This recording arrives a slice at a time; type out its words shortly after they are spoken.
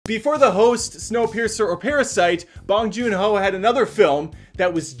Before The Host, Snowpiercer, or Parasite, Bong Joon-ho had another film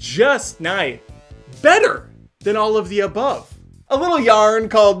that was just better than all of the above. A little yarn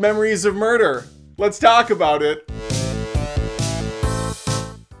called Memories of Murder. Let's talk about it.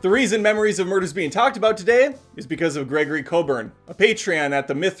 The reason Memories of Murder is being talked about today is because of Gregory Coburn, a Patreon at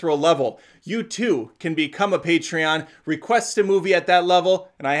the Mithril level. You too can become a Patreon, request a movie at that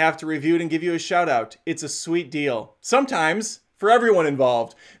level, and I have to review it and give you a shout out. It's a sweet deal. Sometimes for everyone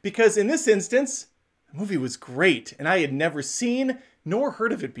involved, because in this instance, the movie was great and I had never seen nor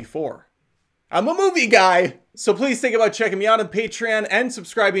heard of it before. I'm a movie guy, so please think about checking me out on Patreon and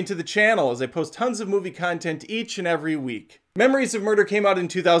subscribing to the channel as I post tons of movie content each and every week. Memories of Murder came out in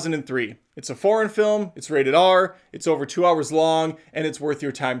 2003. It's a foreign film, it's rated R, it's over 2 hours long, and it's worth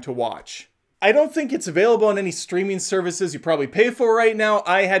your time to watch. I don't think it's available on any streaming services you probably pay for right now.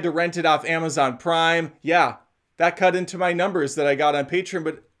 I had to rent it off Amazon Prime. Yeah, that cut into my numbers that I got on Patreon,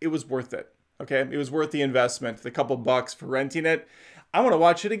 but it was worth it, okay? It was worth the investment, the couple bucks for renting it. I want to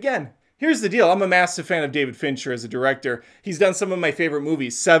watch it again. Here's the deal. I'm a massive fan of David Fincher as a director. He's done some of my favorite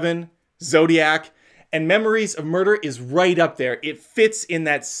movies, Se7en, Zodiac, and Memories of Murder is right up there. It fits in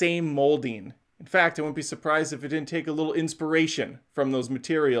that same molding. In fact, I wouldn't be surprised if it didn't take a little inspiration from those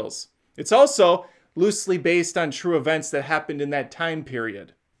materials. It's also loosely based on true events that happened in that time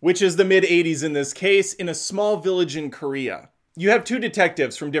period, which is the mid-80s in this case, in a small village in Korea. You have two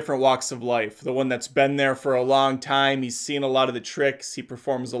detectives from different walks of life. The one that's been there for a long time, he's seen a lot of the tricks, he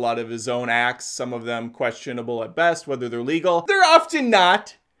performs a lot of his own acts, some of them questionable at best, whether they're legal. They're often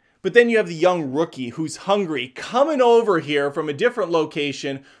not. But then you have the young rookie who's hungry, coming over here from a different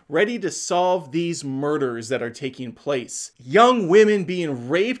location, ready to solve these murders that are taking place. Young women being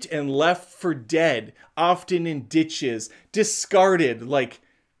raped and left for dead, often in ditches, discarded like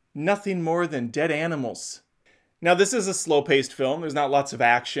nothing more than dead animals. Now, this is a slow-paced film. There's not lots of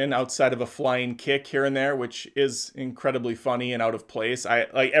action outside of a flying kick here and there, which is incredibly funny and out of place.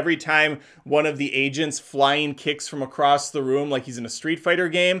 Like every time one of the agents flying kicks from across the room, like he's in a Street Fighter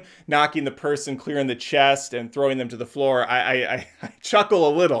game, knocking the person clear in the chest and throwing them to the floor, I chuckle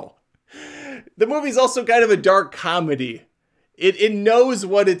a little. The movie's also kind of a dark comedy. It knows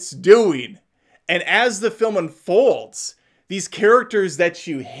what it's doing. And as the film unfolds, these characters that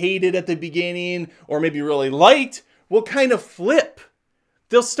you hated at the beginning or maybe really liked will kind of flip.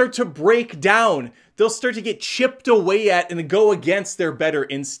 They'll start to break down. They'll start to get chipped away at and go against their better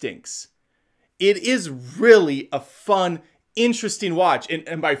instincts. It is really a fun, interesting watch.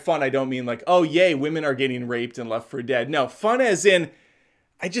 And by fun, I don't mean like, oh yay, women are getting raped and left for dead. No, fun as in,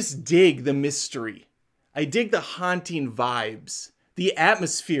 I just dig the mystery. I dig the haunting vibes. The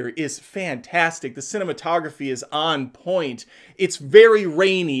atmosphere is fantastic. The cinematography is on point. It's very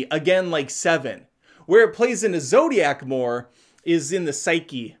rainy, again like Se7en. Where it plays into Zodiac more is in the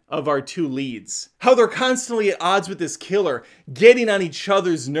psyche of our two leads. How they're constantly at odds with this killer, getting on each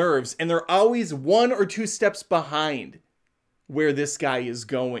other's nerves, and they're always 1 or 2 steps behind where this guy is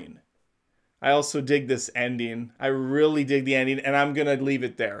going. I also dig this ending. I really dig the ending, and I'm gonna leave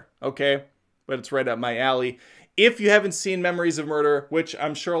it there, okay? But it's right up my alley. If you haven't seen Memories of Murder, which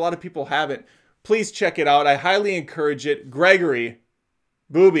I'm sure a lot of people haven't, please check it out. I highly encourage it. Gregory,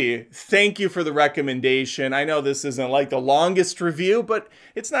 Booby, thank you for the recommendation. I know this isn't like the longest review, but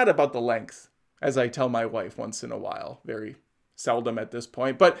it's not about the length, as I tell my wife once in a while. Very seldom at this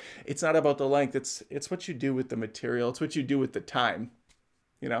point, but it's not about the length. It's what you do with the material. It's what you do with the time,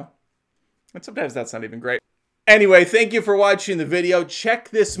 you know? And sometimes that's not even great. Anyway, thank you for watching the video. Check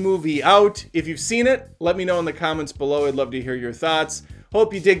this movie out. If you've seen it, let me know in the comments below. I'd love to hear your thoughts.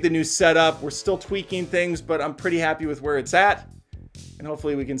 Hope you dig the new setup. We're still tweaking things, but I'm pretty happy with where it's at. And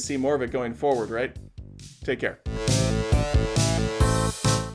hopefully we can see more of it going forward, right? Take care.